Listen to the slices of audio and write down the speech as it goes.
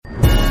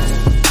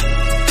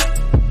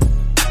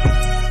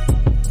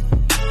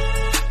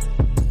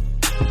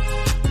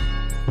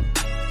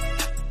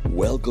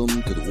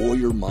Welcome to the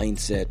Warrior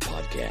Mindset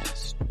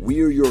Podcast.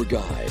 We're your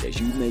guide as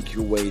you make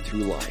your way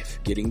through life,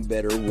 getting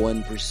better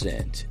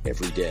 1%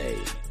 every day.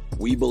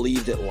 We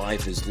believe that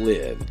life is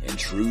lived and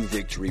true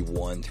victory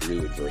won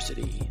through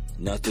adversity.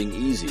 Nothing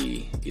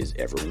easy is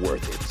ever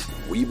worth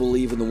it. We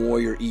believe in the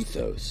warrior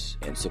ethos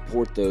and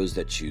support those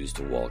that choose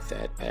to walk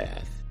that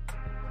path.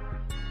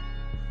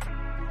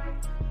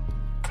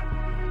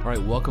 All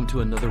right, welcome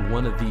to another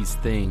one of these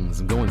things.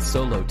 I'm going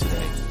solo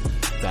today,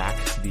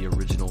 back to the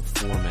original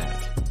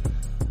format.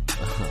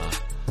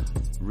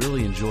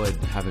 Really enjoyed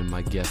having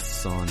my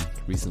guests on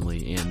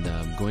recently, and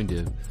I'm going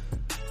to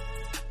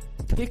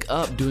pick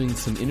up doing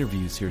some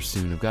interviews here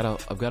soon. I've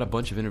got a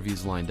bunch of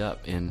interviews lined up,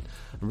 and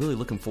I'm really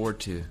looking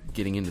forward to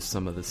getting into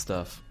some of this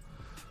stuff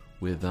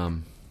with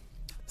some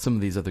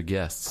of these other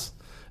guests,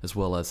 as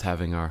well as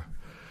having our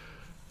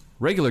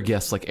regular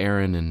guests like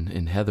Aaron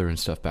and Heather and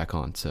stuff back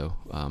on. So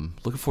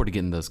looking forward to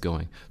getting those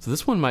going. So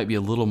this one might be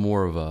a little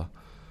more of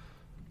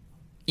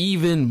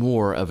even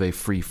more of a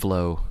free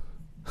flow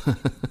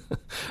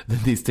than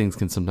these things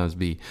can sometimes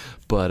be.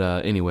 But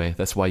anyway,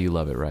 that's why you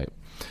love it, right?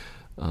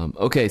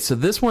 Okay, so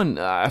this one,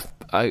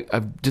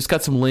 I've just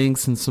got some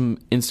links and some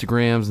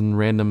Instagrams and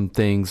random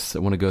things I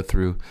want to go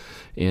through,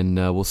 and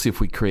we'll see if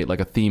we create like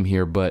a theme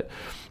here. But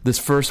this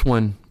first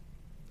one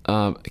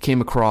came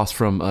across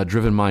from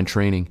Driven Mind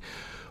Training.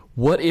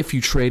 What if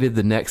you traded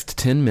the next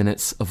 10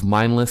 minutes of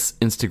mindless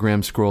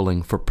Instagram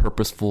scrolling for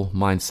purposeful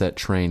mindset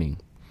training?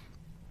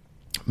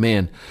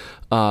 Man,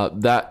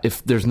 that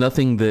if there's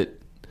nothing that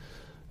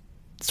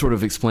sort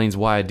of explains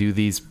why I do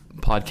these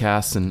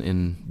podcasts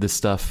and this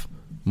stuff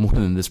more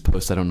than this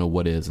post, I don't know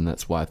what is, and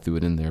that's why I threw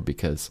it in there,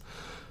 because,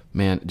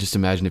 man, just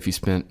imagine if you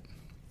spent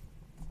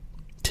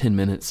 10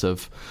 minutes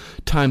of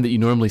time that you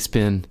normally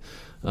spend,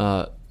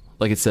 like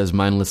it says,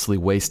 mindlessly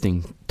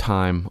wasting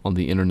time on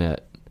the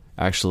internet,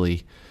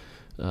 actually,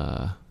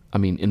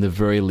 in the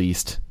very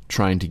least,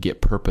 trying to get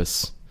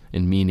purpose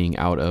and meaning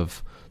out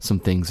of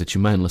some things that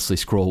you mindlessly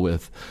scroll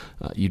with,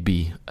 you'd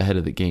be ahead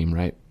of the game,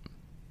 right?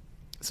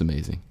 It's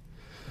amazing.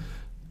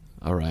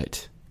 All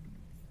right.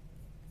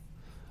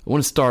 I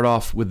want to start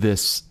off with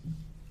this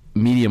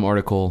Medium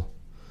article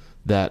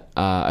that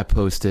I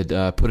posted,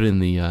 put it in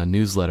the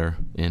newsletter.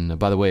 And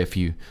by the way, if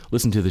you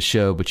listen to the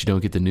show but you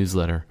don't get the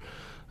newsletter,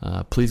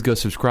 please go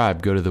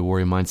subscribe. Go to the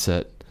Warrior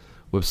Mindset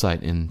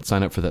website and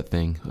sign up for that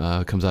thing.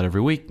 It comes out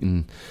every week,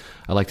 and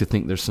I like to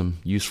think there's some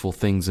useful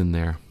things in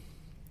there.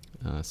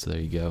 So there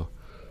you go.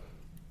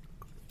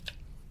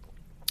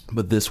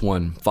 But this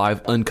one,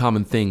 5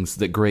 uncommon things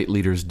that great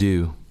leaders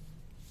do.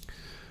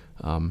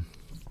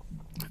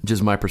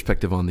 Just my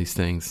perspective on these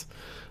things.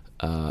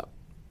 The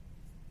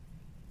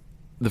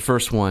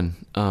first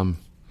one,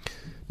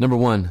 number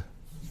 1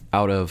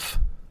 out of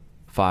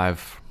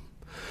 5,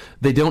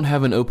 they don't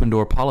have an open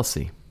door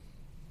policy.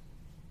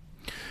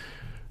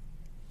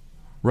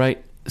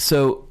 Right?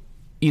 So,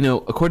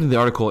 according to the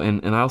article,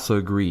 and I also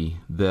agree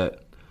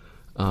that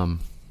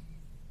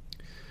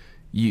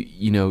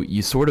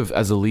you sort of,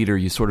 as a leader,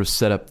 you sort of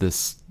set up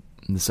this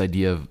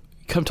idea of,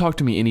 come talk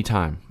to me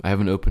anytime. I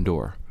have an open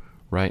door,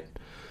 right?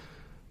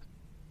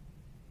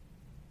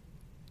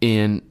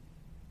 And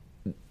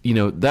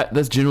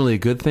that's generally a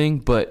good thing,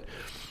 but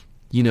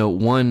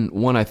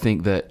one I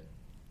think that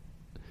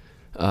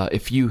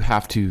if you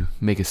have to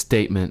make a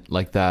statement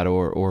like that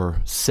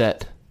or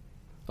set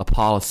a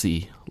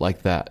policy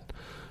like that,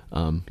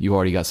 you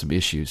already got some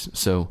issues.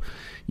 So,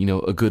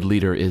 a good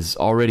leader is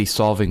already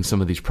solving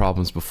some of these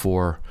problems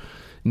before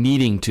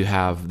needing to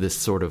have this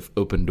sort of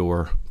open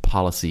door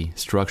policy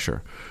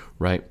structure,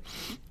 right?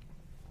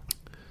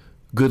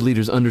 Good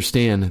leaders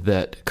understand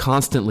that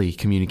constantly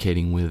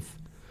communicating with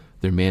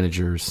their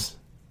managers,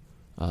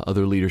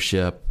 other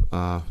leadership,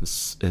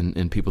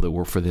 and people that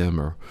work for them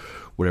or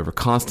whatever,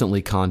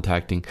 constantly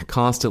contacting,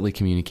 constantly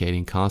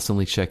communicating,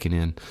 constantly checking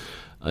in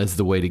is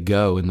the way to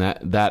go. And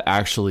that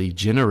actually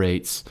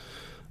generates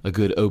a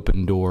good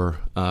open door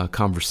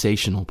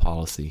conversational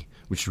policy,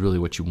 which is really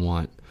what you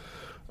want.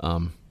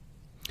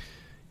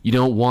 You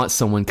don't want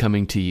someone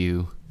coming to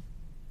you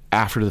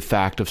after the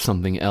fact of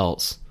something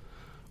else,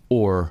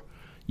 or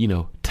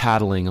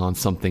tattling on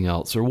something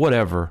else or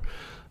whatever,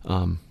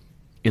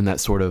 in that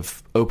sort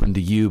of open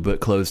to you but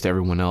closed to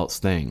everyone else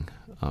thing.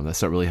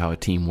 That's not really how a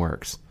team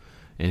works.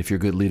 And if you're a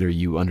good leader,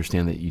 you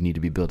understand that you need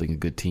to be building a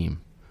good team.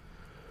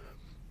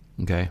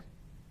 Okay?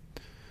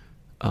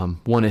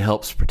 One, it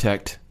helps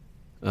protect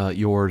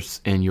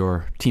yours and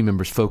your team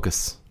members'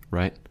 focus,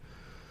 right?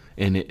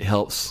 And it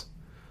helps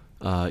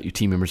your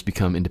team members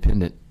become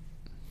independent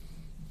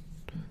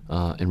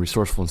and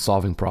resourceful in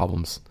solving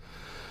problems.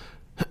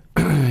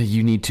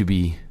 You need to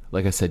be,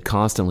 like I said,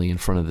 constantly in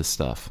front of this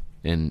stuff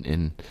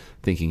and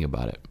thinking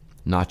about it,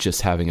 not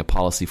just having a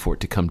policy for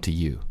it to come to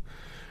you,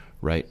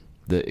 right?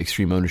 The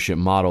extreme ownership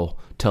model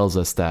tells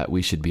us that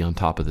we should be on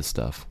top of this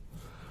stuff.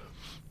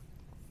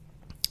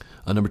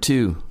 Number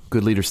 2,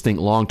 good leaders think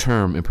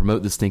long-term and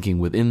promote this thinking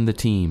within the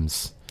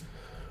teams,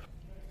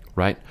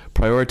 right?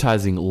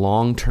 Prioritizing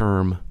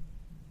long-term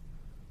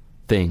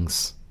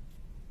things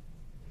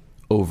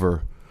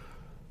over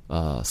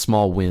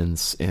small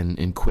wins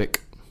and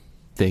quick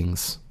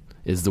things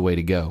is the way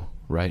to go,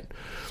 right?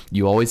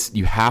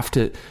 You have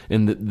to,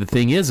 and the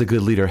thing is, a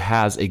good leader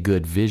has a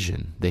good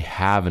vision. They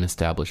have an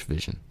established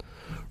vision,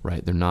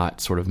 right? They're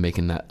not sort of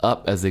making that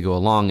up as they go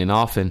along. And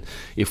often,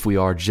 if we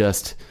are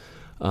just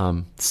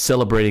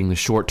celebrating the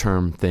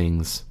short-term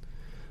things,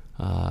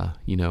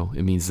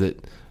 it means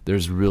that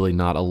there's really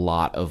not a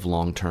lot of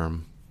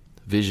long-term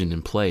vision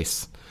in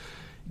place.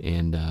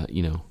 And,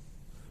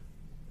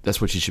 that's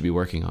what you should be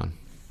working on.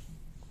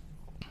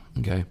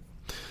 Okay.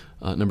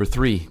 Number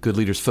 3, good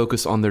leaders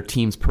focus on their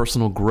team's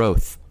personal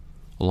growth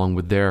along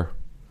with their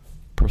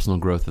personal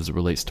growth as it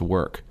relates to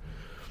work.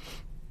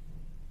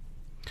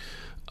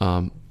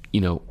 Even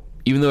though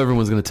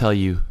everyone's going to tell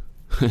you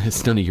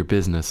it's none of your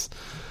business,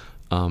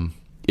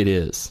 it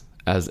is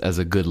as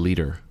a good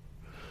leader.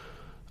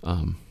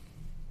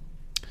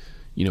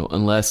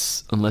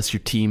 Unless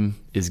your team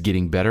is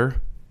getting better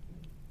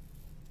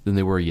than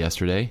they were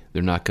yesterday,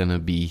 they're not going to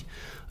be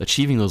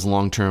achieving those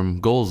long-term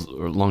goals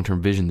or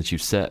long-term vision that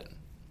you've set.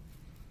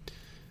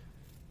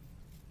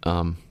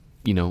 And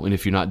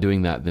if you're not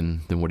doing that,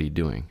 then what are you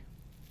doing?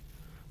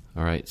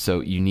 All right.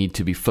 So you need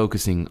to be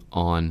focusing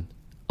on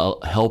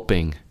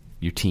helping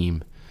your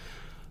team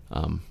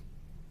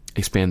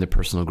expand their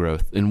personal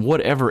growth in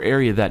whatever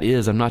area that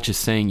is. I'm not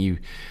just saying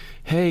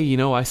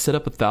I set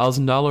up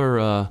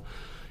 $1,000,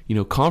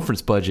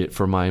 conference budget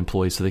for my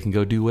employees so they can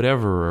go do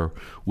whatever, or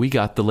we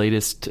got the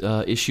latest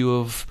issue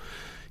of,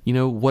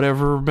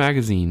 whatever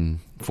magazine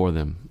for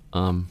them.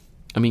 You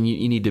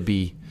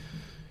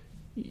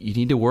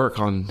need to work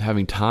on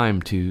having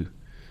time to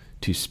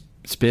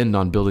spend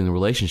on building the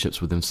relationships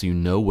with them, so you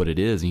know what it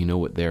is and you know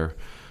what their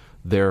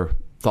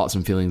thoughts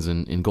and feelings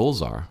and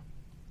goals are,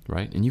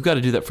 right? And you've got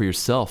to do that for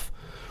yourself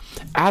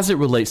as it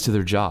relates to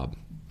their job.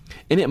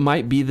 And it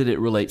might be that it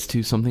relates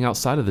to something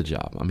outside of the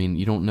job.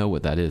 You don't know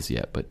what that is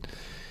yet, but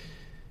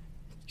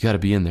you got to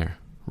be in there,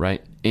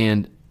 right?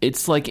 And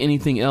it's like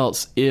anything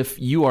else. If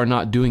you are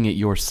not doing it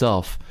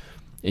yourself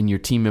and your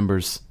team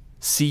members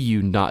see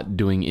you not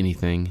doing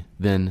anything,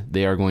 then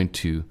they are going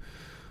to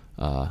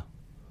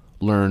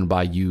learn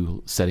by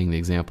you setting the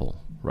example,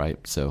 right?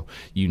 So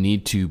you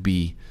need to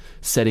be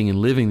setting and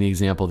living the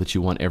example that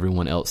you want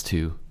everyone else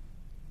to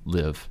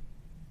live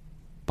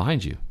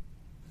behind you.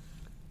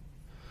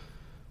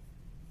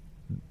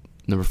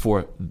 Number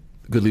 4,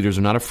 good leaders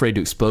are not afraid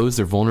to expose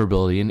their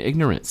vulnerability and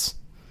ignorance.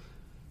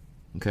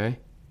 Okay?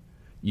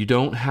 You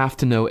don't have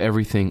to know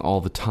everything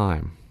all the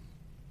time,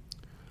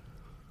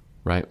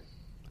 right?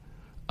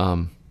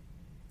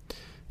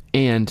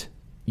 And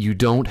you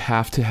don't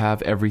have to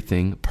have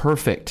everything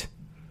perfect,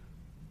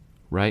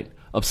 right?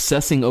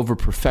 Obsessing over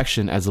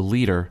perfection as a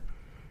leader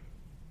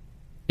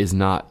is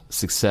not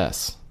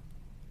success,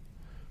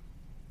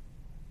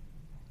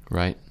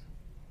 right?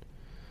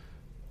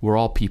 We're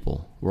all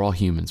people. We're all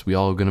humans. We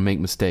all are going to make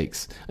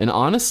mistakes. And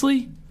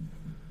honestly,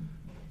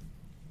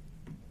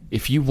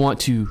 if you want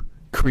to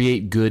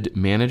create good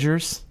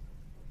managers,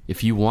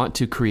 if you want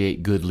to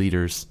create good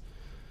leaders,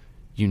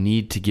 you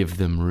need to give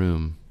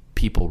them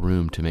people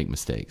room to make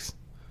mistakes.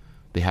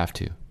 They have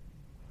to,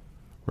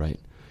 right?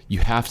 You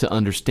have to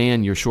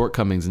understand your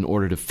shortcomings in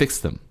order to fix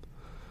them.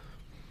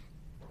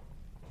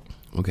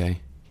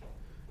 Okay?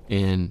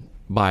 And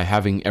by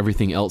having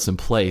everything else in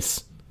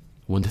place,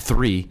 1 to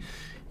 3,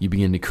 you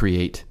begin to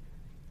create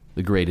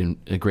a great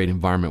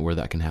environment where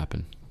that can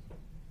happen.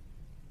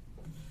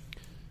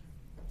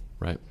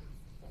 Right?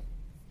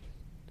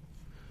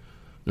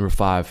 Number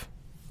 5,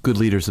 good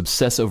leaders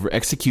obsess over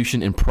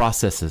execution and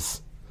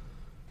processes,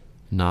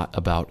 not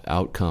about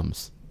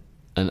outcomes.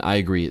 And I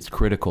agree, it's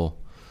critical.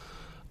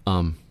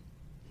 A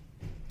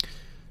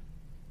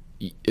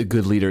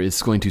good leader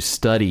is going to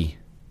study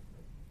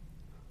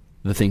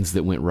the things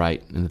that went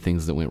right and the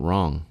things that went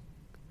wrong.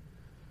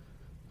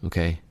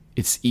 Okay?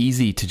 It's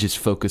easy to just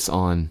focus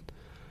on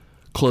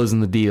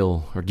closing the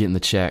deal or getting the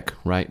check,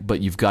 right?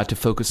 But you've got to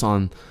focus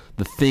on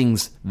the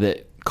things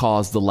that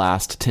cause the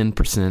last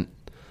 10%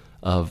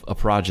 of a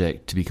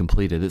project to be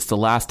completed. It's the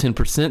last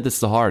 10% that's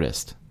the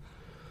hardest.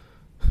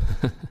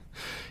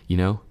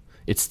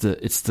 It's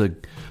the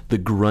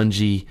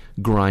grungy,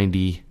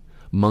 grindy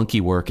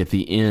monkey work at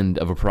the end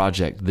of a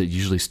project that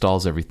usually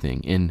stalls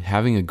everything. And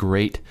having a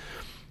great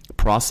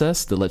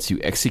process that lets you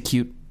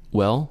execute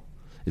well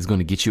is going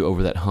to get you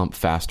over that hump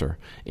faster.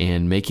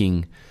 And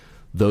making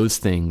those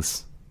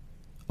things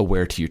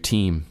aware to your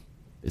team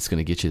is going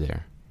to get you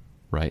there,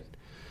 right?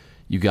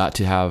 You got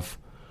to have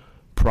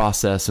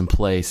process in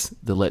place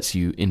that lets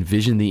you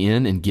envision the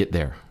end and get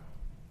there,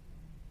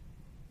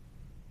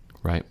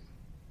 right?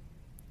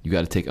 You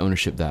got to take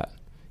ownership of that.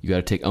 You got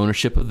to take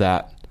ownership of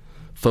that,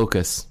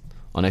 focus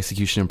on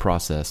execution and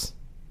process,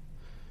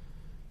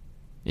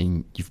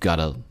 and you've got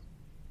to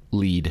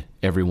lead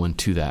everyone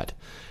to that.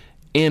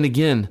 And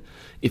again,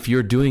 if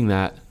you're doing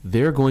that,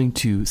 they're going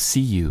to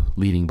see you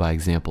leading by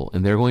example,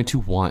 and they're going to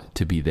want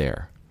to be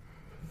there.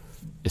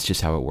 It's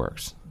just how it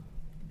works.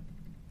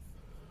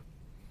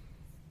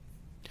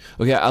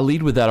 Okay, I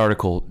lead with that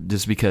article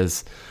just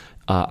because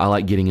I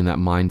like getting in that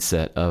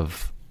mindset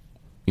of,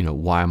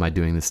 why am I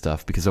doing this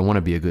stuff? Because I want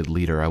to be a good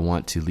leader. I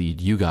want to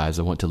lead you guys.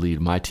 I want to lead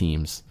my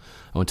teams.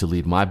 I want to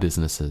lead my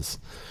businesses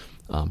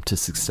to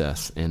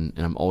success. And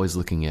I'm always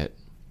looking at,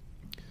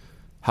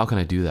 how can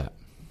I do that?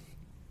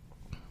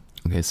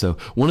 Okay, so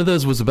one of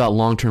those was about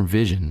long-term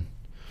vision,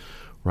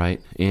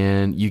 right?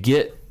 And you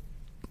get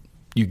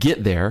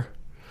there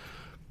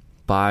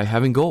by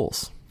having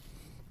goals.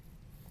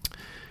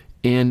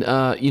 And,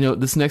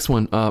 this next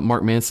one,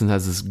 Mark Manson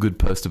has this good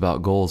post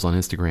about goals on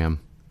Instagram.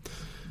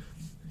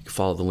 You can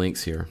follow the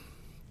links here.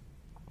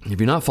 If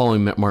you're not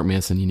following Mark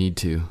Manson, you need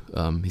to.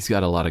 He's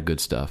got a lot of good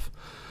stuff.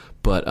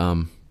 But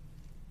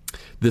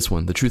this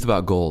one, the truth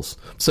about goals.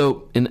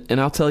 So, and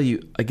I'll tell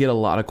you, I get a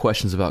lot of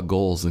questions about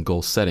goals and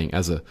goal setting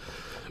as a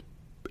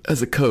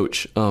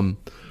coach. A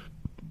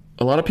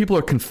lot of people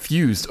are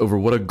confused over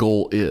what a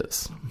goal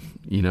is,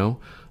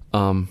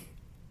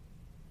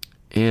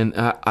 and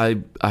I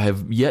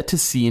have yet to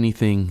see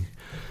anything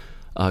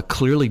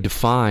clearly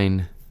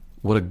define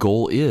what a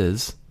goal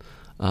is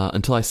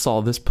until I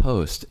saw this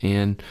post.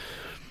 And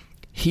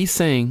he's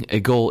saying a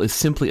goal is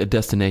simply a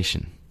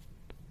destination,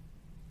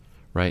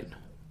 right?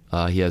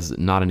 He has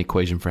not an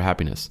equation for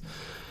happiness.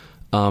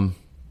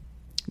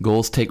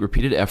 Goals take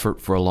repeated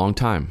effort for a long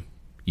time.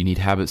 You need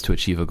habits to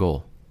achieve a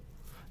goal.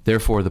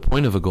 Therefore, the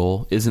point of a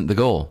goal isn't the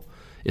goal.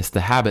 It's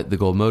the habit the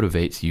goal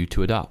motivates you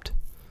to adopt.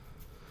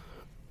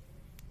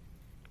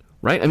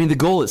 Right? I mean, the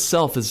goal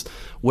itself is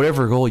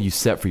whatever goal you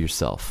set for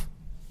yourself.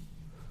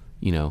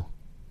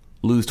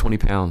 Lose 20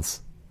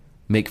 pounds,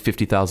 make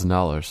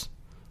 $50,000,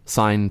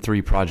 sign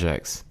 3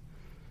 projects,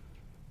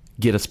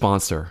 get a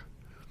sponsor,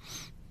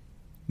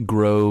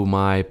 grow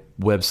my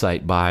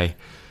website by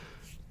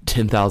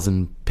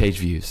 10,000 page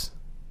views.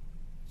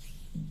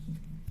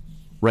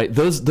 Right?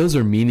 Those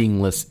are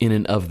meaningless in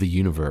and of the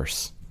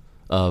universe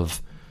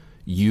of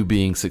you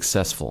being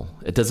successful.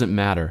 It doesn't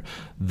matter.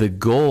 The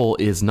goal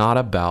is not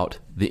about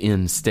the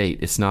end state.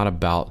 It's not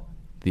about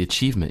the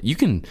achievement.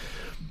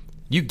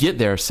 You get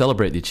there,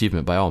 celebrate the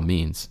achievement by all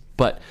means,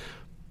 but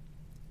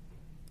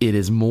it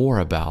is more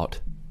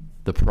about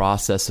the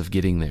process of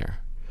getting there.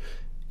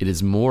 It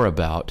is more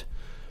about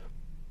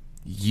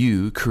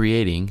you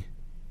creating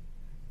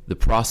the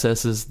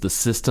processes, the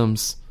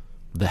systems,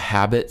 the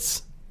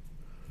habits.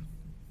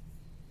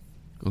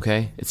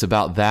 Okay? It's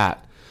about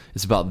that.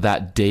 It's about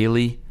that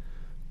daily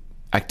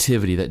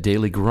activity, that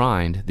daily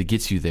grind that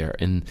gets you there.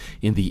 And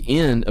in the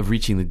end of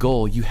reaching the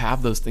goal, you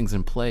have those things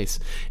in place.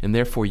 And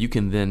therefore, you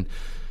can then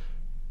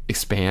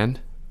expand,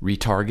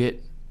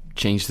 retarget,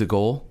 change the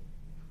goal,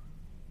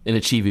 and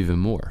achieve even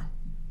more.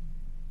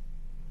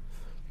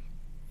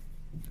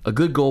 A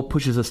good goal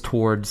pushes us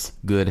towards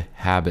good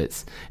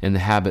habits. And the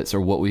habits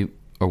are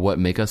what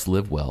make us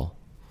live well,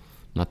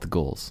 not the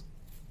goals.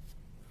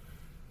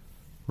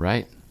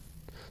 Right?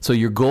 So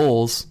your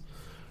goal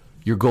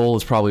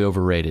is probably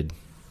overrated.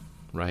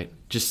 Right?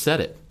 Just set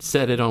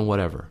it on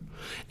whatever.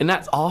 And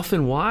that's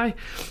often why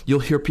you'll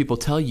hear people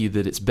tell you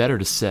that it's better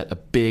to set a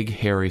big,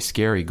 hairy,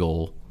 scary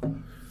goal,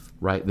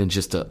 right, than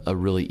just a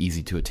really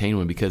easy to attain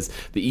one. Because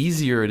the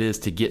easier it is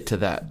to get to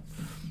that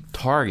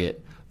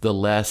target, the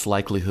less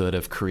likelihood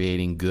of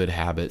creating good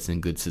habits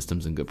and good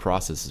systems and good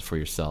processes for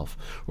yourself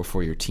or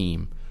for your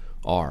team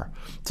are.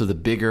 So the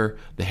bigger,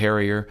 the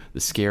hairier, the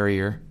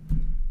scarier,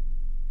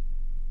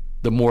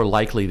 the more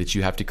likely that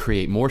you have to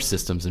create more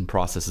systems and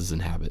processes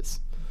and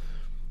habits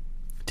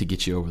to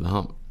get you over the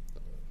hump.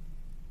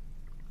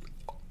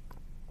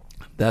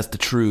 That's the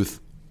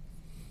truth.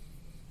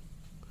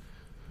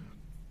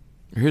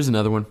 Here's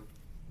another one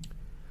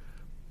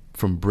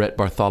from Brett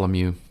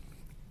Bartholomew,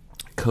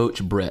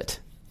 Coach Brett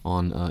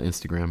on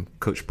Instagram,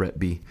 Coach Brett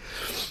B.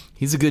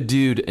 He's a good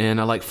dude, and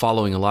I like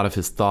following a lot of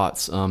his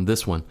thoughts.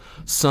 This one: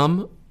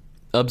 some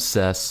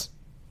obsess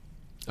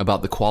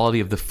about the quality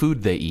of the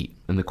food they eat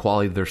and the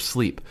quality of their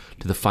sleep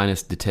to the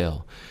finest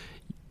detail,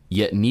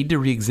 yet need to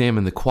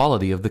re-examine the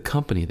quality of the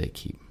company they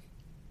keep.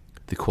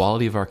 The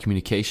quality of our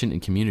communication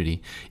and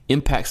community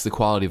impacts the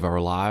quality of our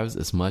lives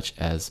as much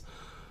as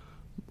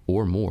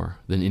or more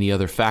than any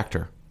other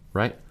factor,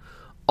 right?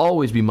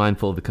 Always be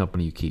mindful of the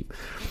company you keep.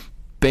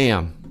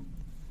 Bam.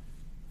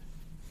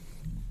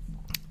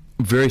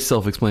 Very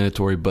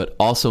self-explanatory, but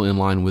also in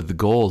line with the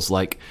goals.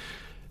 Like,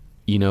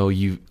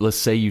 let's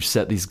say you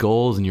set these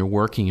goals and you're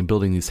working and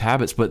building these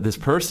habits, but this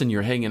person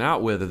you're hanging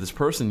out with, or this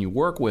person you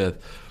work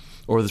with,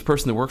 or this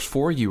person that works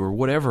for you, or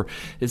whatever,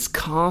 is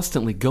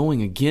constantly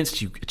going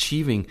against you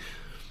achieving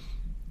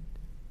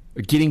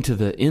or getting to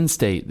the end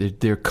state.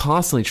 They're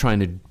constantly trying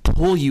to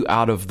pull you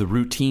out of the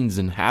routines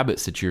and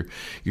habits that you're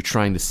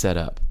trying to set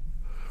up,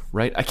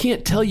 right? I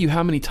can't tell you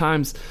how many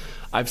times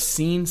I've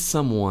seen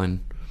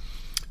someone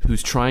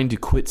who's trying to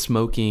quit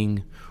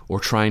smoking or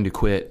trying to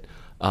quit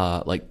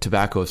like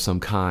tobacco of some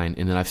kind,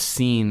 and then I've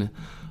seen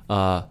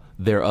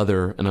their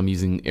other, and I'm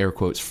using air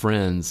quotes,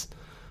 friends,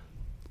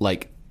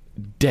 like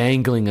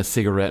dangling a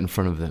cigarette in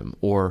front of them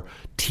or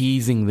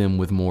teasing them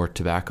with more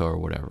tobacco or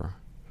whatever,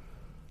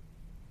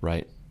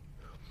 right?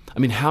 I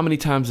mean, how many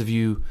times have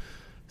you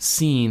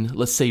seen,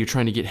 let's say you're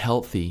trying to get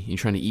healthy, you're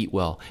trying to eat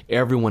well,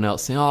 everyone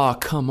else saying, oh,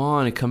 come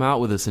on and come out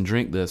with us and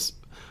drink this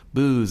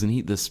booze and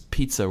eat this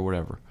pizza or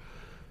whatever,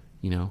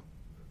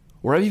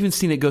 Or I've even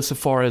seen it go so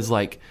far as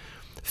like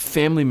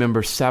family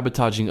members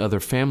sabotaging other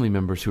family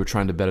members who are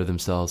trying to better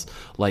themselves.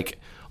 Like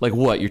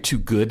what? You're too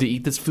good to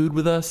eat this food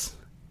with us?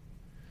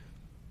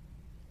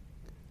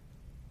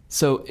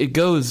 So it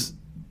goes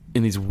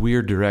in these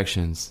weird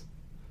directions.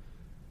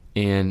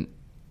 And,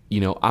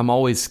 I'm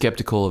always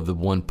skeptical of the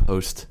one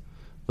post.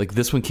 Like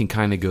this one can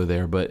kind of go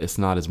there, but it's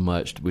not as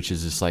much, which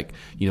is just like,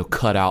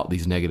 cut out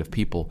these negative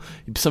people.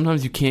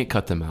 Sometimes you can't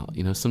cut them out.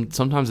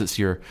 Sometimes it's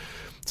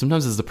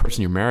the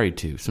person you're married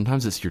to.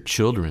 Sometimes it's your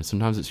children.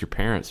 Sometimes it's your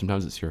parents.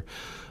 Sometimes it's your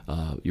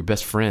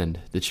best friend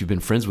that you've been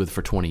friends with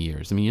for 20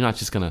 years. I mean, you're not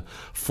just going to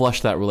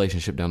flush that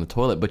relationship down the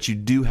toilet, but you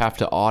do have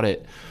to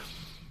audit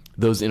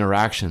those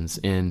interactions,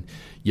 and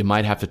you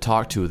might have to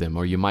talk to them,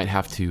 or you might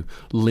have to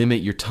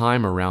limit your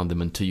time around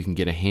them until you can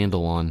get a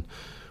handle on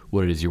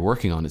what it is you're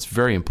working on. It's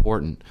very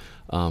important.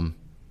 And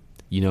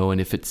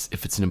if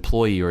it's an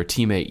employee or a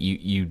teammate,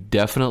 you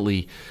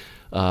definitely,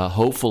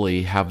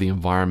 hopefully have the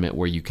environment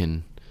where you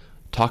can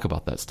talk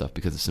about that stuff,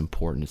 because it's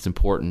important. It's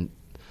important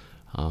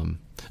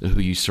who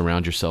you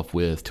surround yourself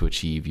with to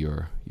achieve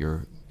your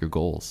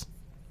goals.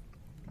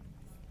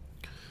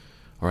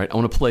 All right, I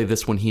want to play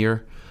this one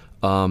here.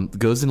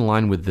 Goes in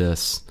line with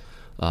this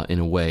in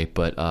a way,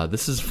 but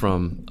this is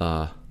from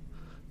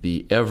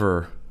the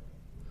ever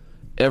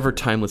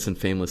timeless and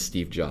fameless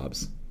Steve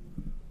Jobs.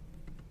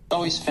 I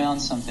always found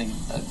something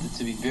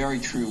to be very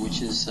true,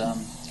 which is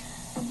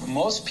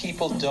most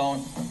people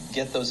don't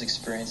get those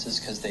experiences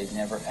because they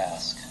never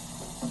ask.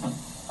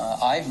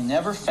 I've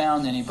never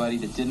found anybody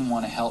that didn't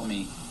want to help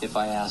me if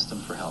I asked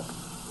them for help.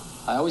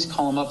 I always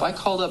call them up. I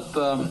called up,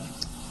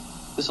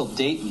 this will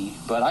date me,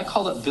 but I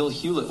called up Bill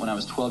Hewlett when I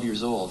was 12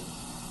 years old,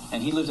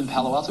 and he lived in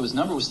Palo Alto. His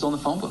number was still in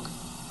the phone book.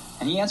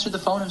 And he answered the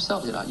phone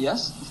himself. He said,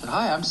 yes? He said,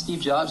 hi, I'm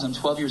Steve Jobs. I'm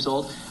 12 years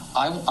old.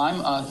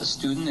 I'm a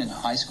student in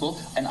high school,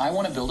 and I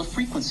want to build a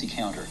frequency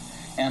counter.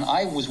 And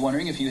I was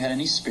wondering if you had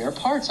any spare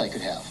parts I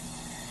could have.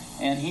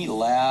 And he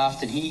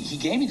laughed, and he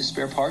gave me the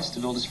spare parts to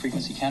build his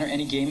frequency counter,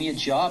 and he gave me a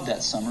job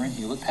that summer in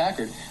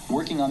Hewlett-Packard,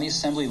 working on the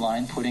assembly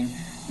line, putting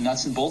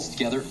nuts and bolts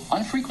together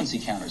on frequency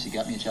counters. He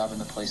got me a job in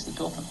the place that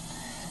built them.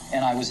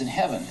 And I was in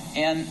heaven.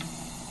 And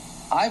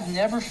I've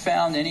never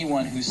found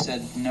anyone who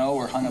said no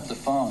or hung up the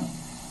phone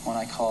when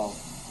I called.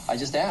 I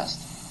just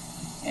asked.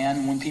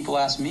 And when people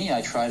ask me,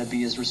 I try to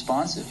be as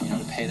responsive,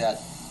 to pay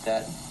that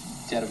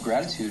debt of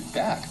gratitude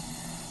back.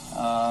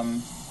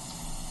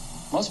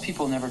 Most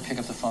people never pick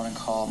up the phone and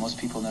call. Most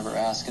people never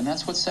ask. And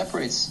that's what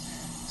separates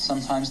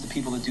sometimes the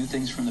people that do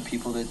things from the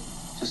people that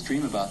just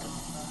dream about them.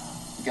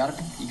 You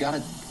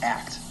gotta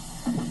act.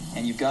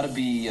 And you've got to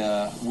be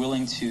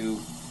willing to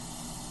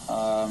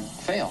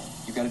fail.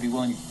 You've got to be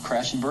willing to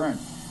crash and burn,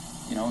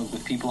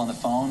 with people on the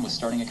phone, with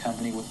starting a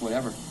company, with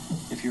whatever.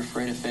 If you're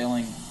afraid of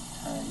failing,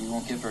 you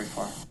won't get very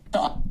far.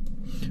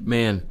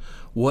 Man,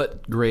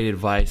 what great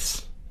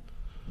advice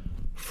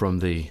from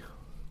the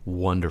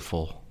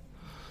wonderful,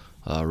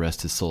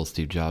 rest his soul,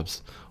 Steve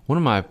Jobs. One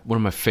of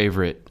my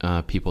favorite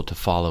people to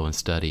follow and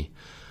study.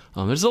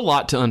 There's a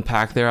lot to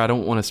unpack there. I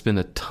don't want to spend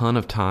a ton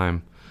of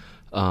time.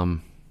 I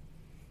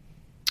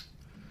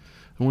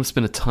want to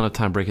spend a ton of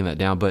time breaking that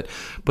down, but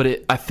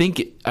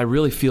I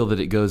really feel that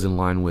it goes in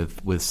line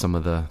with some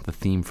of the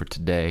theme for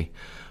today.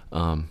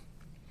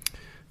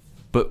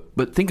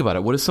 But think about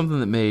it. What is something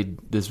that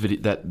made this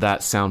video,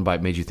 that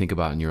soundbite made you think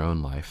about in your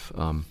own life?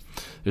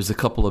 There's a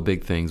couple of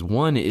big things.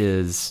 One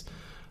is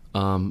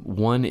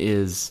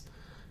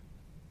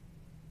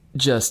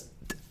just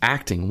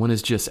acting. One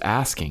is just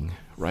asking,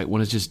 right?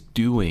 One is just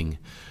doing.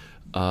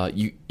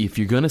 If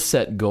you're going to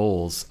set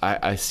goals,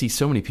 I see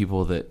so many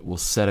people that will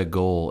set a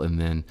goal and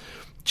then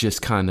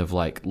just kind of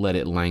like let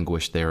it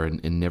languish there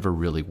and never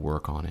really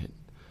work on it.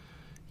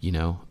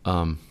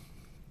 I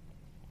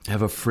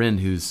have a friend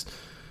who's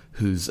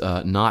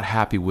not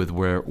happy with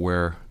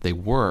where they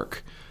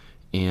work,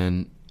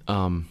 and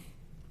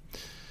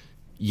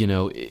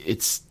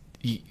it's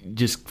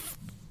just,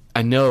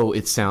 I know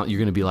you're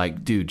going to be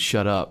like, dude,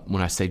 shut up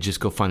when I say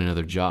just go find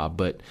another job,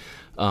 but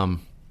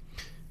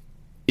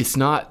it's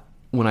not.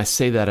 When I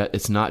say that,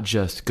 it's not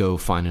just go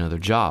find another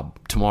job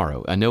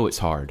tomorrow. I know it's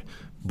hard,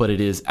 but it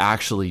is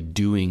actually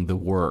doing the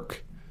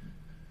work,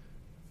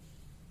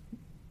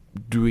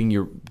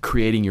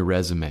 creating your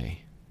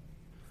resume,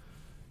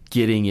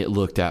 getting it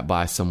looked at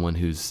by someone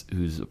who's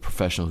a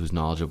professional, who's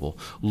knowledgeable,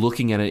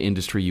 looking at an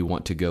industry you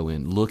want to go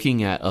in,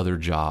 looking at other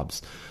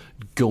jobs,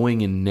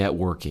 going and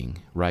networking,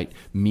 right?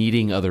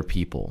 Meeting other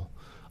people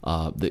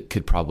that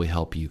could probably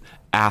help you,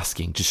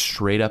 asking, just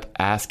straight up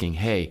asking,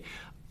 hey,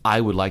 I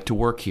would like to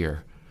work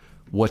here.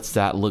 What's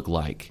that look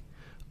like?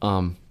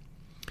 And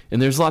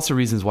there's lots of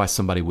reasons why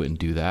somebody wouldn't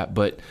do that,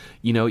 but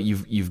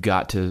you've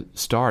got to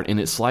start. And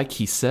it's like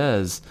he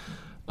says,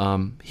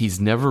 he's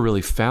never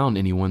really found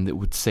anyone that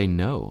would say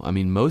no. I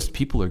mean, most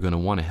people are going to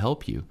want to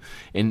help you,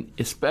 and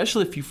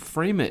especially if you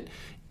frame it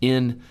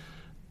in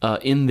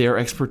in their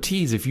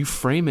expertise, if you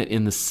frame it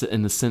in the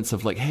sense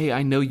of like, hey,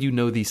 I know you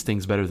know these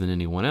things better than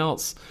anyone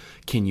else.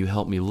 Can you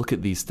help me look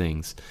at these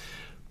things?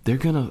 They're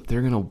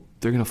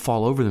gonna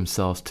fall over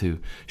themselves to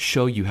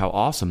show you how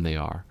awesome they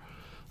are.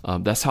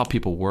 That's how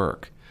people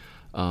work.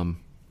 And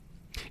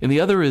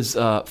the other is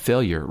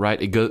failure,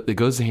 right? It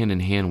goes hand in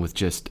hand with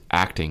just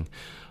acting.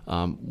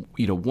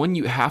 One,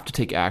 you have to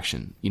take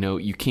action.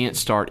 You can't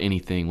start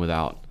anything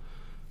without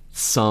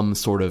some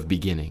sort of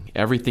beginning.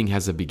 Everything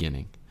has a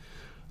beginning.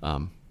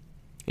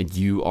 And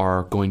you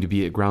are going to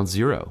be at ground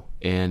zero.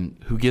 And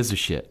who gives a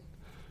shit,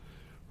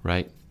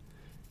 right?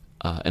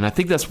 And I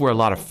think that's where a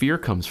lot of fear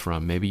comes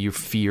from. Maybe you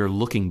fear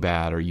looking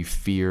bad, or you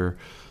fear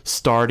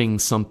starting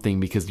something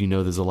because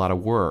there's a lot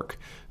of work.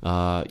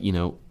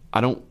 I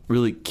don't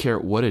really care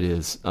what it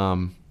is.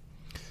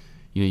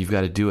 You've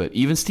got to do it.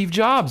 Even Steve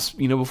Jobs,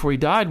 before he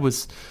died,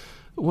 was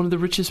one of the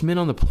richest men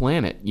on the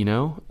planet.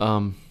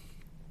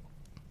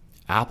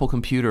 Apple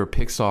Computer,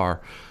 Pixar,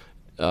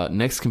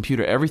 Next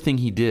Computer, everything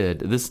he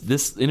did.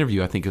 This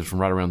interview, I think, is from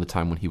right around the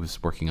time when he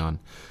was working on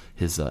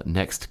his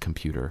Next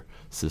Computer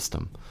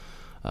system,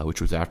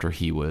 which was after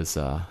he was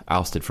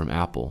ousted from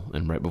Apple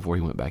and right before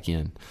he went back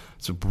in.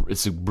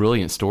 It's a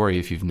brilliant story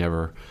if you've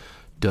never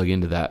dug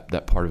into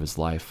that part of his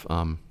life.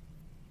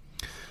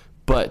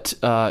 But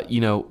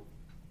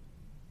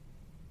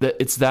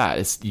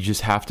it's you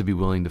just have to be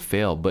willing to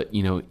fail. But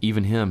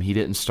even him, he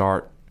didn't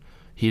start there.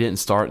 He didn't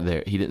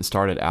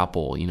start at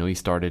Apple. He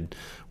started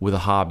with a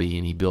hobby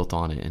and he built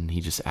on it, and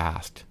he just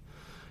asked.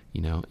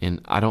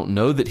 And I don't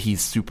know that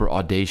he's super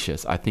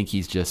audacious. I think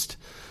he's just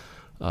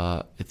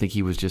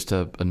he was just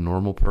a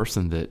normal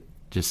person that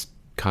just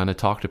kind of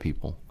talked to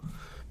people.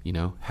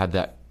 Had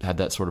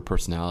that sort of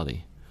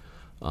personality.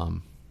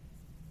 All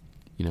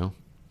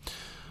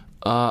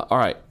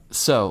right.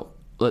 So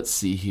let's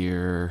see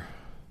here.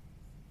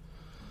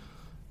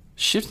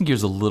 Shifting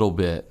gears a little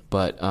bit,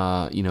 but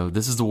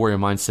this is the warrior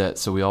mindset,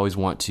 so we always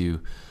want to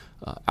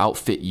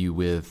outfit you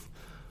with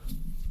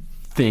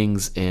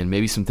things, and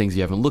maybe some things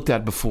you haven't looked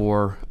at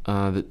before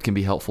that can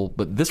be helpful.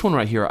 But this one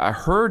right here, I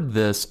heard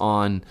this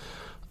on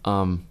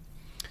a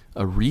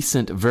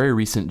very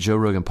recent Joe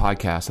Rogan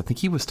podcast. I think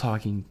he was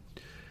talking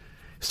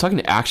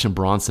to Action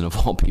Bronson,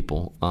 of all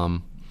people,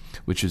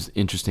 which is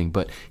interesting.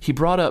 But he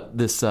brought up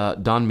this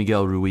Don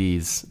Miguel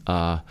Ruiz,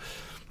 The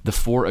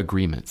 4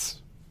 Agreements.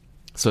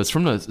 So it's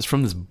from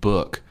this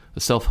book,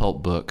 a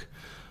self-help book.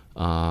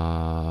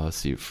 Let's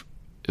see, it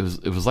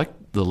was like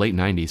the late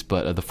 90s,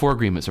 but The 4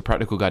 Agreements, A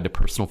Practical Guide to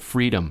Personal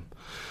Freedom.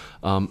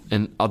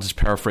 And I'll just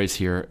paraphrase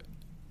here.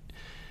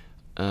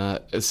 So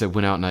I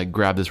went out and I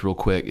grabbed this real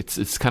quick.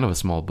 It's kind of a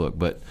small book,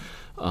 but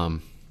The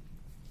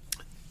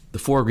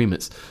 4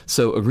 Agreements.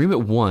 So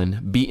Agreement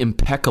 1, be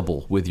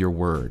impeccable with your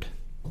word,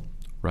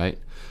 right?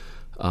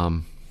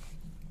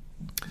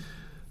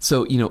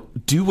 So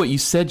do what you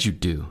said you'd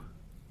do.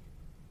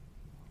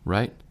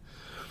 Right?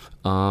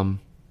 Do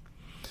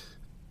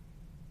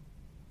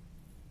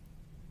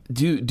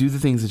the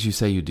things that you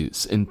say you do,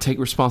 and take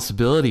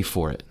responsibility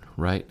for it,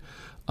 right?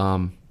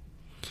 So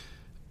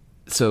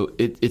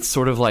it's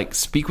sort of like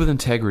speak with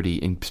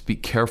integrity and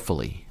speak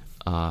carefully.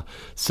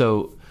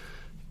 So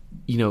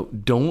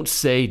don't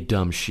say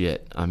dumb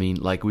shit. I mean,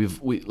 like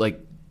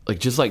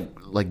just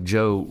like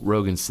Joe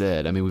Rogan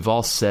said. I mean, we've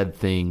all said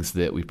things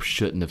that we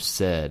shouldn't have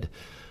said,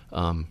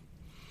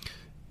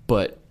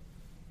 but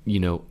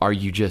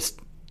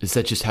is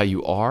that just how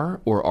you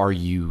are, or are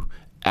you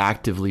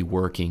actively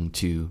working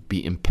to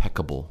be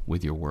impeccable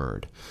with your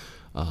word?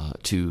 Are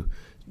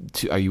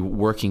you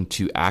working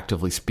to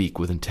actively speak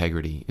with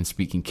integrity and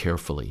speaking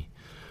carefully?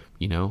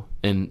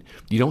 And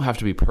you don't have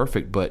to be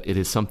perfect, but it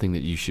is something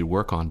that you should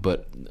work on.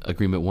 But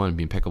Agreement 1,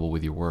 be impeccable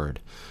with your word,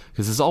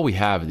 because it's all we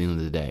have at the end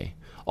of the day.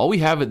 All we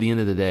have at the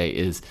end of the day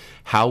is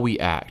how we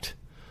act.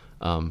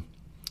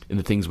 And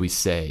the things we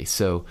say.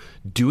 So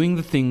doing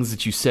the things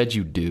that you said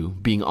you'd do,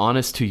 being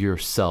honest to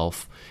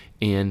yourself,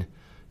 and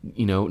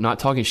not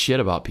talking shit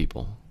about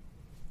people.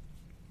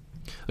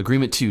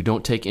 Agreement 2,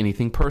 don't take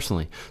anything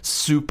personally.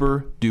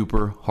 Super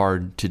duper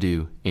hard to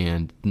do,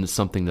 and it's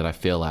something that I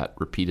fail at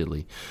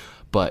repeatedly.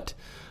 But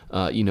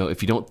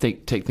if you don't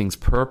take things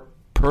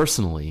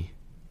personally,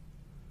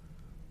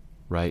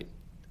 right?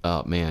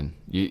 Man,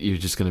 you're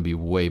just going to be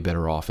way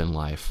better off in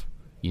life.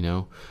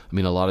 I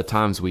mean, a lot of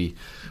times we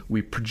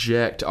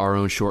project our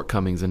own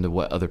shortcomings into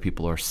what other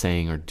people are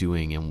saying or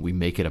doing, and we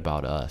make it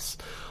about us.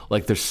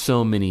 Like, there's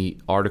so many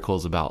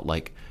articles about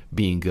like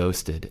being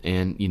ghosted,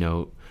 and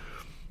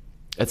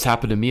it's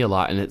happened to me a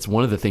lot, and it's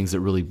one of the things that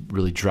really,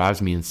 really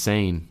drives me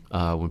insane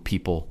when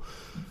people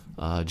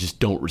just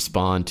don't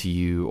respond to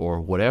you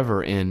or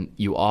whatever, and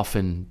you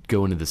often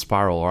go into the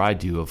spiral, or I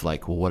do, of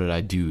like, well, what did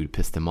I do to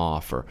piss them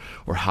off, or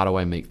how do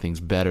I make things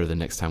better the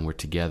next time we're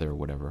together, or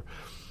whatever.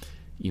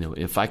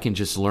 If I can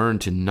just learn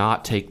to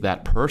not take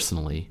that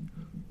personally,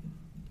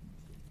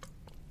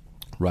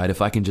 right? If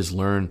I can just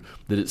learn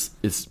that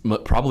it's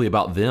probably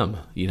about them,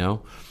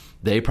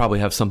 they probably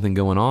have something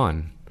going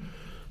on,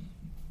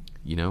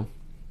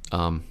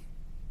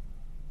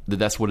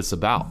 that's what it's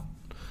about,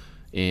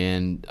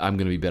 and I'm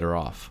going to be better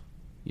off,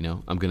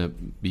 I'm going to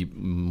be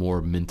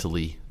more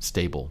mentally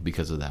stable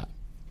because of that.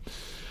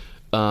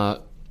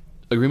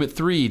 Agreement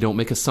 3, don't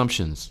make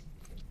assumptions.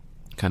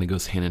 Kind of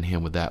goes hand in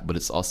hand with that, but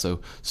it's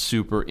also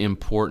super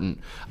important.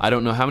 I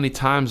don't know how many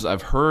times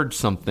I've heard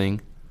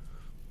something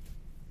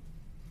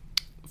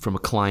from a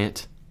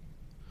client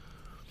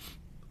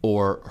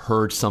or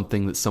heard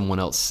something that someone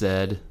else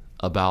said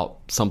about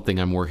something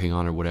I'm working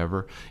on or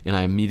whatever, and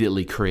I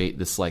immediately create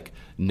this like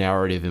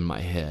narrative in my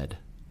head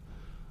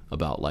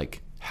about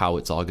like how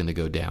it's all going to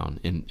go down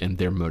and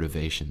their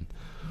motivation.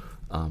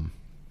 Man,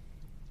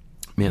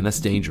 that's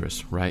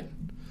dangerous, right?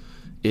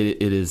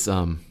 It is.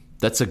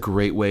 That's a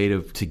great way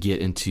to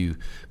get into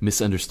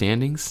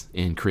misunderstandings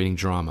and creating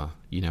drama,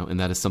 and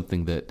that is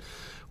something that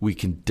we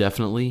can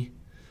definitely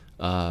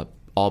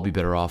all be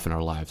better off in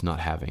our lives not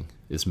having,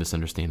 is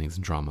misunderstandings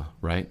and drama,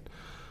 right?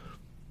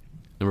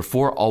 Number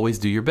 4, always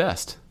do your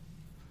best,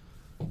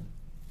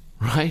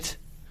 right?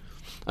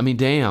 I mean,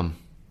 damn.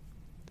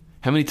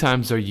 How many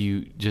times are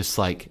you just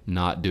like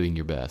not doing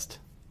your best?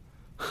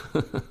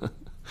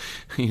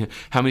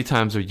 How many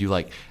times are you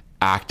like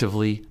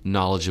actively,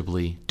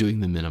 knowledgeably doing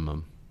the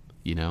minimum?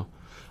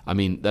 I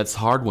mean, that's a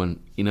hard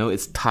one.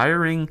 It's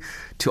tiring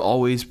to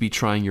always be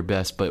trying your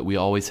best, but we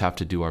always have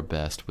to do our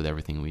best with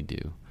everything we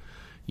do,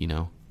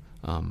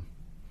 and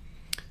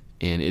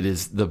it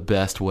is the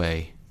best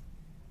way.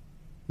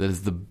 That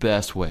is the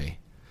best way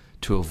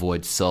to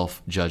avoid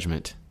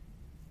self-judgment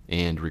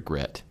and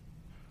regret,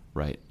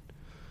 right?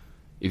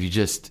 If you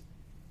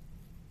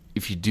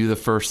do the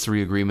first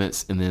 3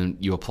 agreements and then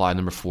you apply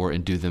number 4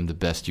 and do them the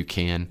best you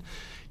can,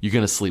 you're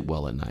going to sleep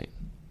well at night.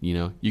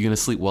 You're going to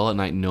sleep well at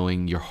night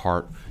knowing your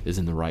heart is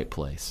in the right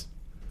place.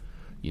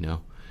 And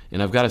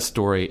I've got a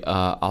story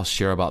I'll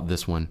share about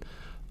this one.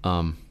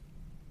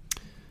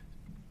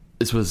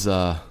 This was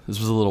a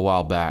little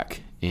while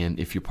back, and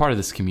if you're part of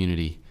this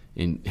community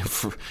and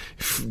for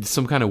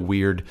some kind of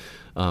weird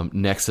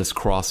Nexus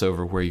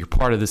crossover where you're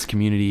part of this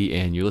community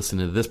and you're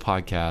listening to this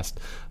podcast,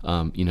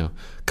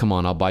 come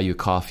on, I'll buy you a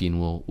coffee and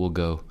we'll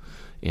go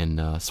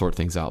and sort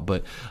things out.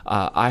 But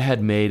I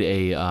had made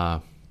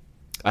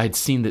I had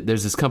seen that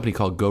there's this company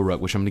called GoRuck,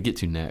 which I'm going to get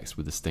to next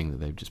with this thing that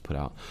they've just put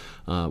out.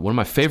 One of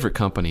my favorite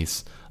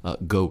companies,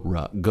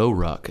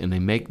 GoRuck, and they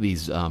make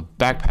these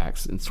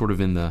backpacks, and sort of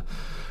in the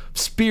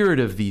spirit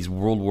of these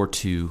World War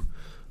II,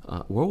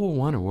 World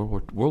War I or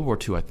World War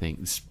II, I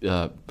think,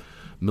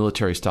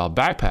 military style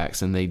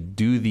backpacks, and they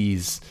do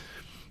these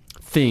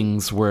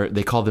things where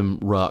they call them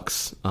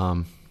rucks,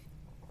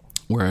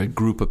 where a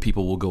group of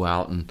people will go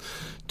out and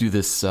do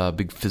this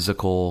big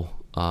physical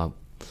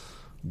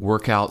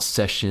workout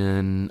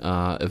session,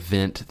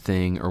 event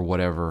thing or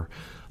whatever.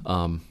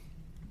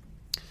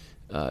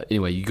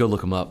 Anyway, you go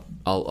look them up.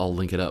 I'll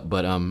link it up.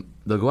 But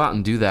they'll go out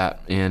and do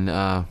that.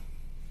 And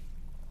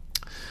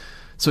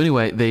so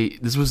anyway,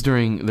 this was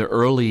during the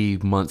early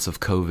months of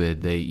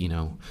COVID.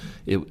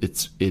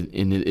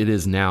 It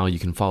is now, you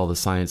can follow the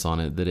science on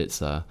it, that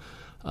it's a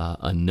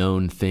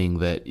known thing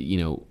that,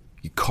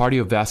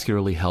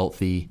 cardiovascularly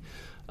healthy,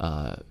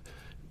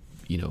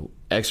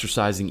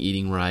 exercising,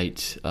 eating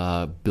right,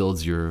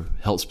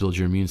 helps build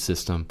your immune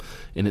system,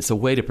 and it's a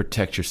way to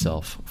protect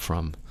yourself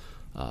from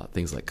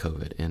things like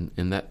COVID,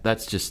 and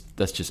that's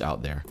just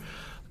out there.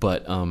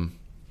 But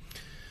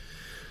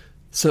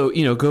so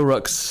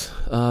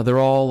GoRucks, they're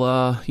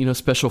all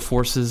special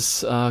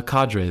forces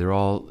cadre. They're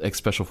all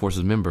ex-special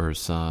forces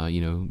members.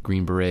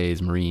 Green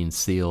Berets, Marines,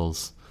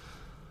 SEALs,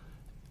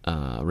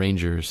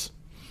 Rangers,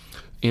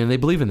 and they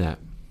believe in that.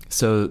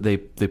 So they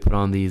put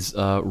on these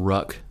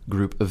ruck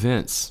group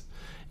events.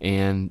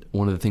 And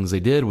one of the things they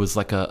did was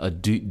like a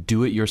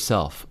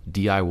do-it-yourself,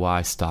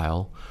 DIY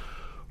style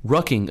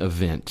rucking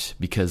event,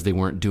 because they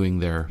weren't doing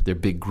their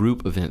big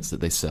group events that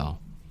they sell.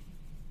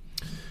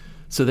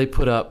 So they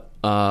put up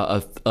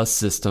a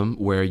system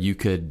where you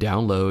could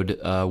download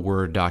a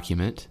Word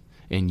document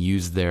and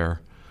use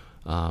their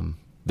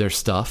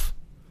stuff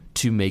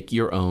to make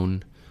your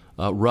own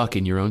ruck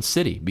in your own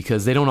city,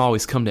 because they don't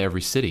always come to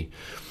every city.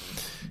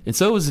 And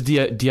so it was a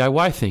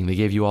DIY thing. They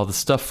gave you all the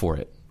stuff for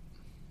it.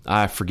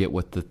 I forget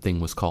what the thing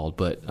was called,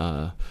 but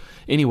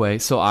anyway,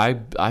 so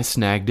I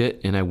snagged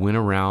it, and I went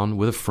around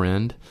with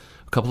a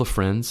couple of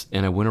friends,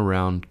 and I went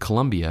around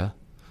Columbia,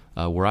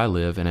 where I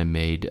live, and I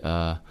made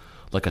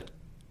like a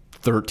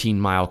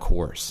 13-mile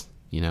course.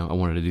 I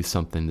wanted to do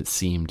something that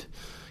seemed,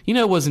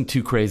 it wasn't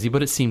too crazy,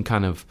 but it seemed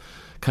kind of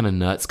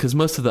nuts, because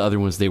most of the other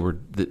ones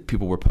that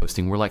people were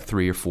posting were like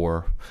 3 or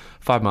 4,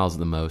 5 miles at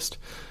the most.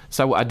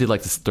 So I did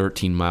like this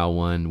 13-mile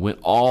one, went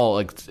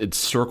it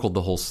circled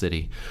the whole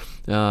city.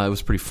 It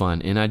was pretty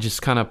fun, and I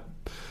just kind of,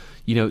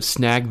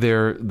 snagged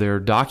their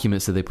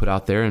documents that they put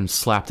out there and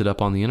slapped it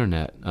up on the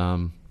internet.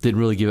 Didn't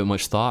really give it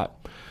much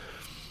thought,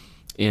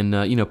 and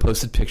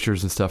posted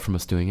pictures and stuff from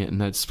us doing it,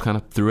 and I just kind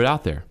of threw it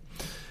out there.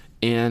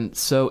 And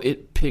so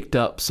it picked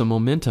up some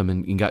momentum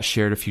and got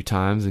shared a few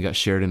times, and got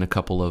shared in a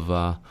couple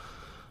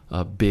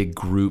of big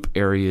group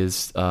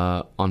areas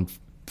on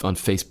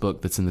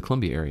Facebook that's in the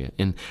Columbia area.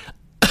 And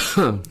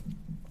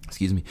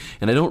excuse me.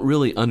 And I don't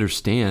really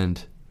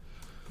understand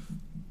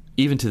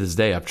even to this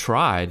day, I've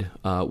tried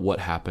What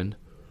Happened,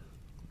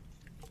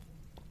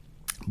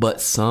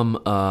 but some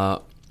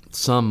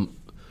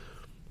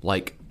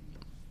like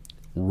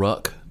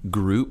ruck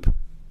group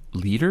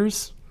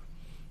leaders,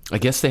 I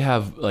guess they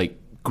have like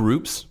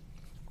groups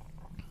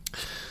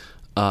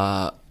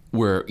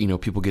where, you know,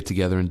 people get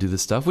together and do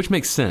this stuff, which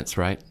makes sense,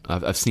 right?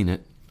 I've seen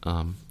it.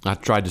 I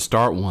tried to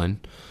start one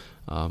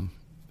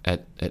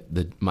at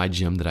my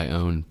gym that I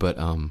own, but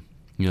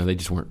you know, they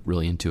just weren't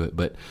really into it.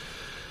 But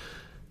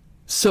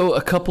so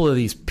a couple of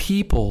these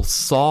people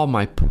saw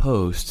my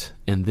post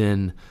and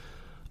then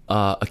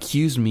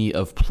accused me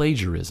of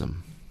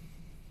plagiarism.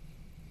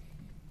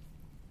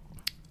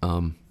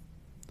 And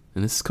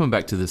this is coming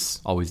back to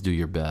this always do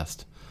your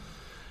best.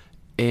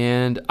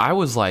 And I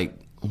was like,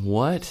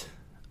 what?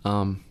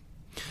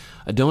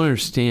 I don't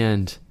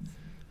understand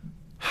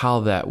how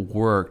that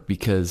worked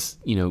because,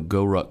 you know,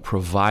 GoRuck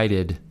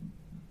provided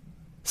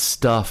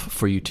stuff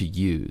for you to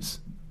use.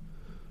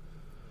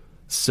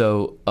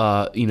 So,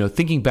 you know,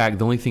 thinking back,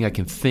 the only thing I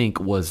can think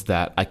was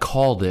that I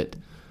called it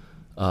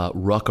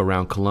Ruck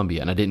Around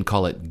Columbia, and I didn't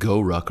call it Go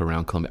Ruck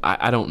Around Columbia.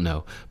 I don't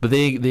know. But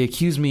they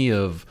accused me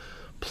of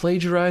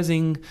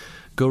plagiarizing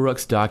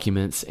GoRuck's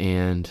documents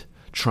and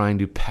trying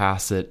to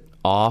pass it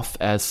off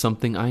as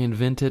something I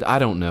invented. I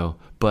don't know.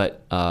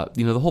 But,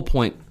 you know, the whole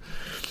point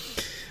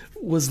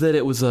was that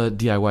it was a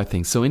DIY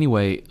thing. So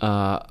anyway,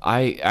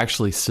 I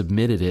actually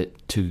submitted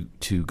it to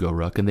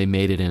GoRuck, and they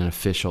made it an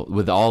official,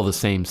 with all the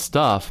same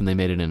stuff, and they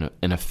made it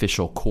an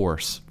official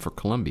course for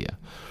Columbia.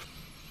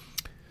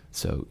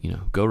 So, you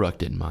know, GoRuck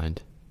didn't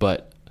mind.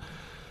 But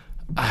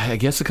I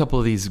guess a couple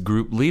of these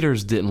group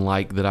leaders didn't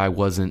like that I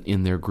wasn't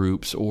in their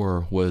groups,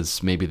 or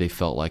maybe they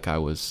felt like I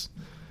was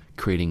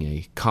creating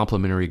a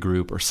complimentary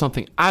group or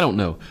something. I don't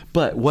know.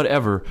 But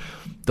whatever.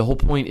 The whole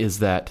point is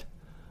that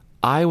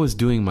I was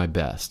doing my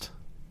best,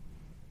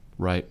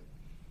 right?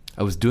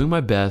 I was doing my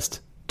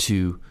best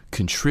to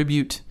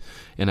contribute,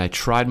 and I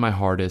tried my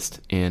hardest,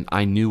 and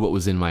I knew what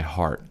was in my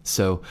heart.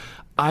 So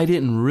I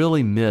didn't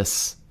really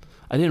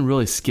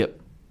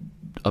skip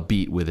a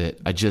beat with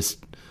it. I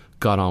just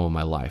got on with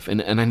my life.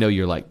 And I know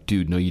you're like,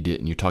 dude, no, you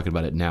didn't. You're talking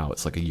about it now.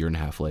 It's like a year and a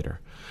half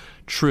later.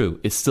 True,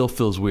 it still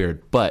feels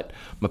weird. But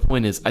my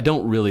point is, I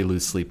don't really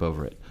lose sleep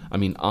over it. I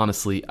mean,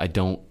 honestly, I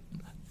don't.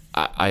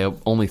 I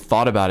only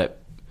thought about it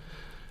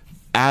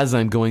as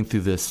I'm going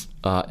through this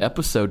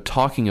episode,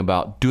 talking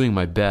about doing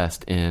my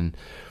best and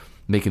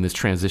making this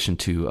transition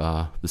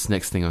to this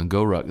next thing on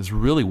GoRuck is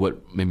really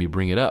what made me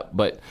bring it up.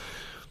 But,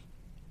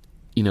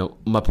 you know,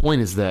 my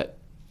point is that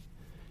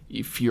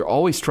if you're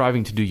always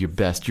striving to do your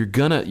best, you're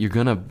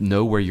gonna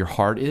know where your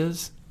heart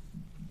is,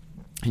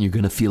 and you're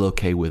gonna feel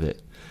okay with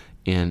it.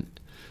 And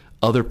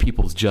other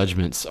people's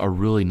judgments are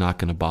really not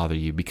going to bother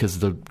you, because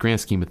the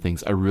grand scheme of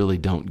things, I really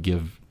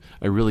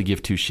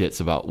give two shits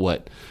about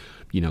what,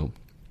 you know,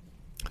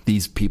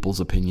 these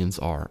people's opinions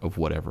are of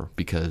whatever,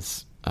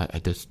 because I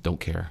just don't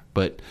care.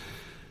 But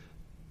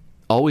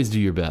always do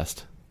your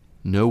best.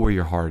 Know where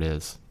your heart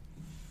is.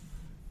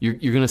 You're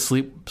going to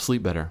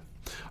sleep better.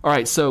 All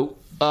right, so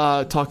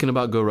talking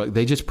about GoRuck,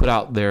 they just put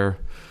out their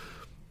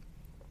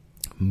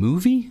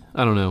movie?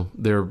 I don't know.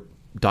 Their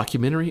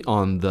documentary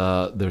on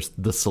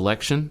the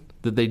selection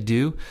that they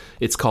do.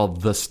 It's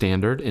called The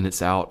Standard, and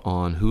it's out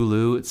on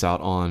Hulu. It's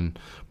out on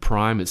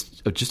Prime.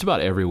 It's just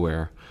about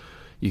everywhere.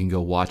 You can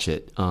go watch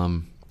it.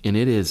 And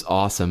it is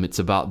awesome. It's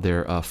about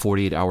their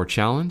 48-hour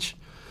challenge.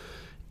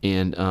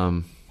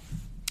 And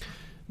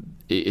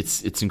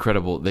it's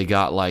incredible. They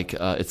got like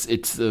it's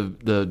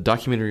the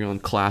documentary on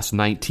Class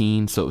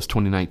 19, so it was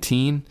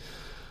 2019.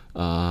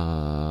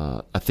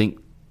 I think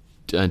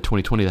in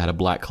 2020 they had a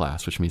black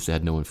class, which means they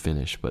had no one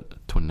finish. But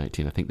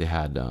 2019, I think they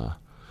had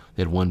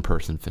one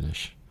person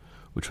finish,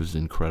 which was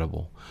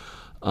incredible.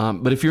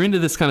 But if you're into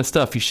this kind of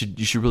stuff, you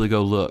should really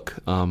go look.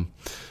 It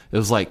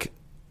was like,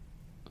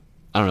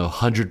 I don't know,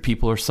 100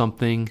 people or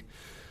something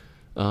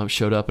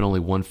showed up, and only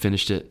one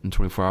finished it in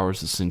 24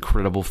 hours. It's an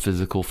incredible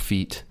physical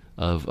feat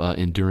of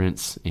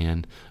endurance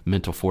and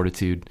mental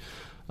fortitude.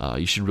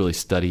 You should really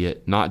study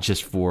it, not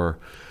just for,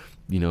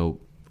 you know,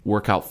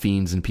 workout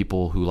fiends and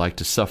people who like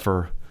to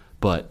suffer,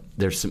 but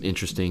there's some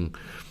interesting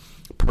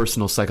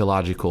personal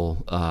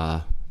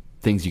psychological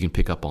things you can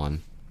pick up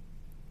on.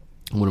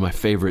 One of my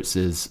favorites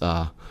is,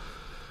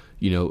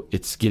 you know,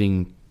 it's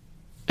getting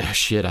I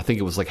think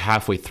it was like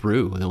halfway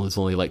through, and there was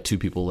only like 2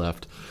 people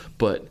left.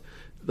 But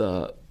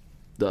the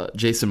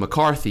Jason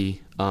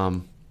McCarthy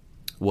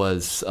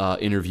was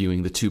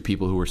interviewing the 2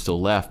 people who were still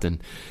left,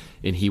 and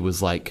he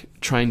was like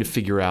trying to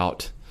figure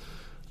out,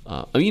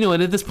 you know,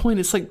 and at this point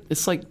it's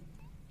like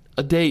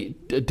a day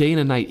and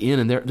a night in,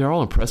 and they're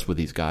all impressed with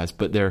these guys,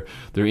 but they're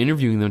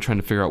interviewing them, trying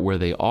to figure out where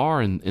they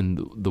are,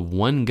 and the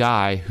one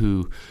guy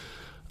who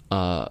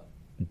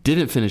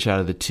didn't finish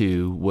out of the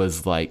 2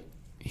 was like,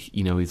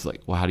 you know, he's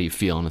like, well, how do you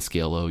feel on a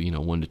scale of, you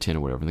know, 1 to 10 or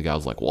whatever? And the guy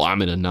was like, well,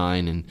 I'm at a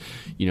 9, and,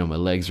 you know, my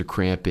legs are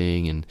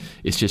cramping, and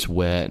it's just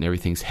wet, and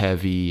everything's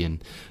heavy,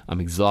 and I'm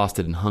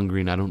exhausted and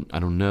hungry, and I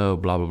don't know,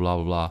 blah, blah, blah,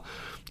 blah, blah.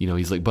 You know,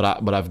 he's like,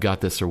 but I've got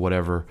this or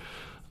whatever.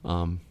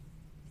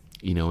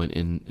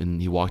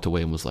 and he walked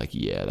away and was like,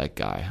 yeah, that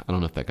guy, I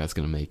don't know if that guy's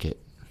going to make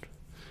it.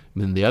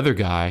 And then the other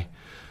guy,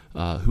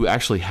 who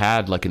actually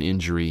had like an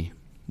injury,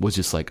 was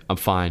just like, I'm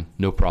fine,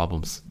 no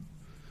problems.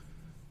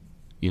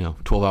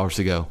 12 hours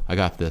to go, I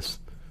got this,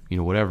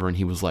 whatever. And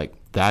he was like,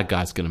 that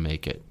guy's going to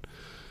make it.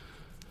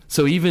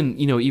 So even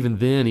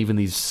then, even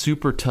these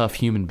super tough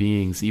human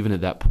beings, even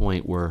at that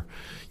point where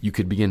you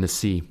could begin to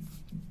see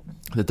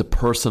that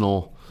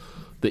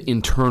the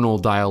internal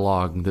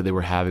dialogue that they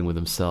were having with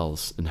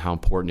themselves and how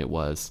important it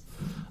was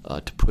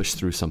to push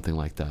through something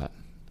like that.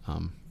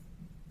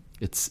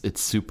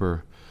 It's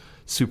super,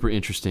 super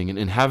interesting.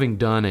 And having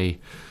done a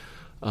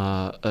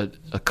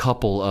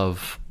couple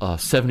of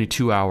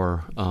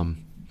 72-hour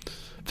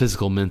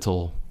physical,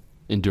 mental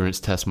endurance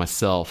tests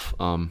myself,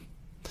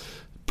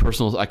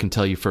 I can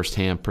tell you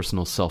firsthand,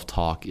 personal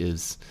self-talk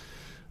is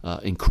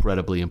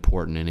incredibly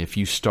important. And if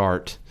you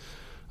start,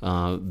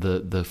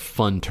 the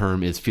fun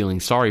term is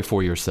feeling sorry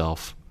for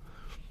yourself,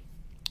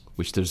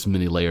 which there's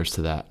many layers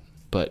to that.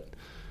 But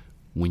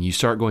when you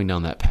start going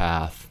down that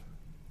path,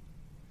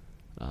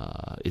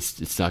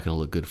 it's not going to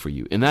look good for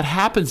you. And that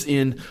happens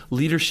in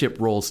leadership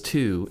roles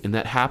too. And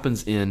that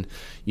happens in,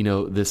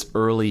 this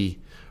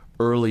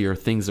earlier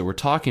things that we're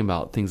talking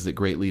about, things that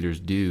great leaders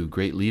do.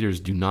 Great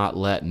leaders do not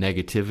let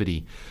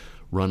negativity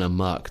run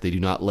amok. They do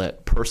not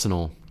let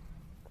personal,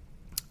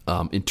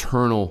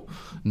 internal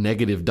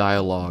negative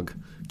dialogue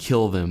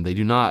kill them. They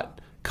do not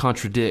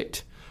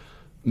contradict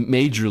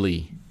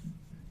majorly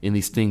in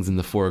these things in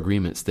the 4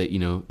 agreements. That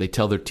they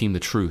tell their team the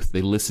truth.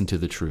 They listen to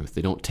the truth.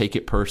 They don't take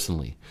it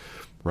personally,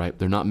 right?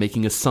 They're not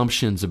making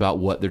assumptions about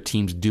what their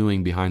team's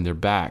doing behind their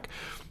back.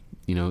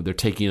 They're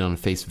taking it on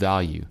face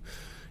value,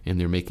 and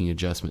they're making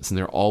adjustments, and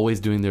they're always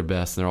doing their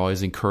best, and they're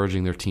always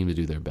encouraging their team to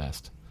do their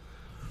best.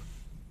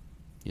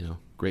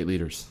 Great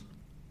leaders.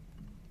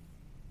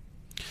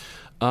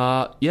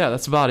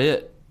 That's about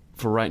it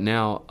for right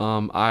now.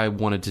 I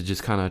wanted to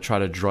just kind of try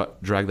to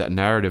drag that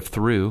narrative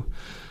through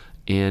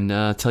and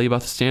tell you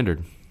about the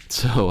standard.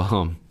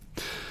 So,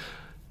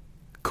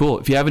 cool.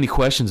 If you have any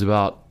questions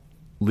about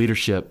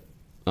leadership,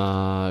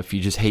 if you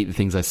just hate the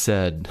things I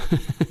said,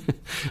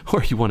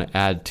 or you want to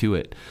add to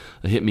it,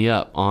 hit me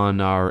up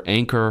on our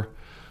Anchor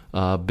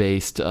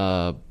based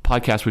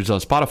podcast, which is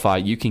on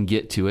Spotify. You can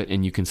get to it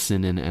and you can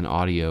send in an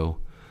audio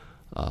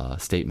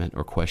statement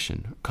or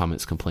question,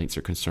 comments, complaints,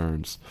 or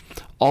concerns.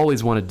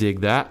 Always want to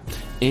dig that.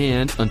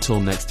 And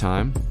until next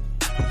time,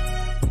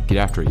 get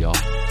after it,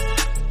 y'all.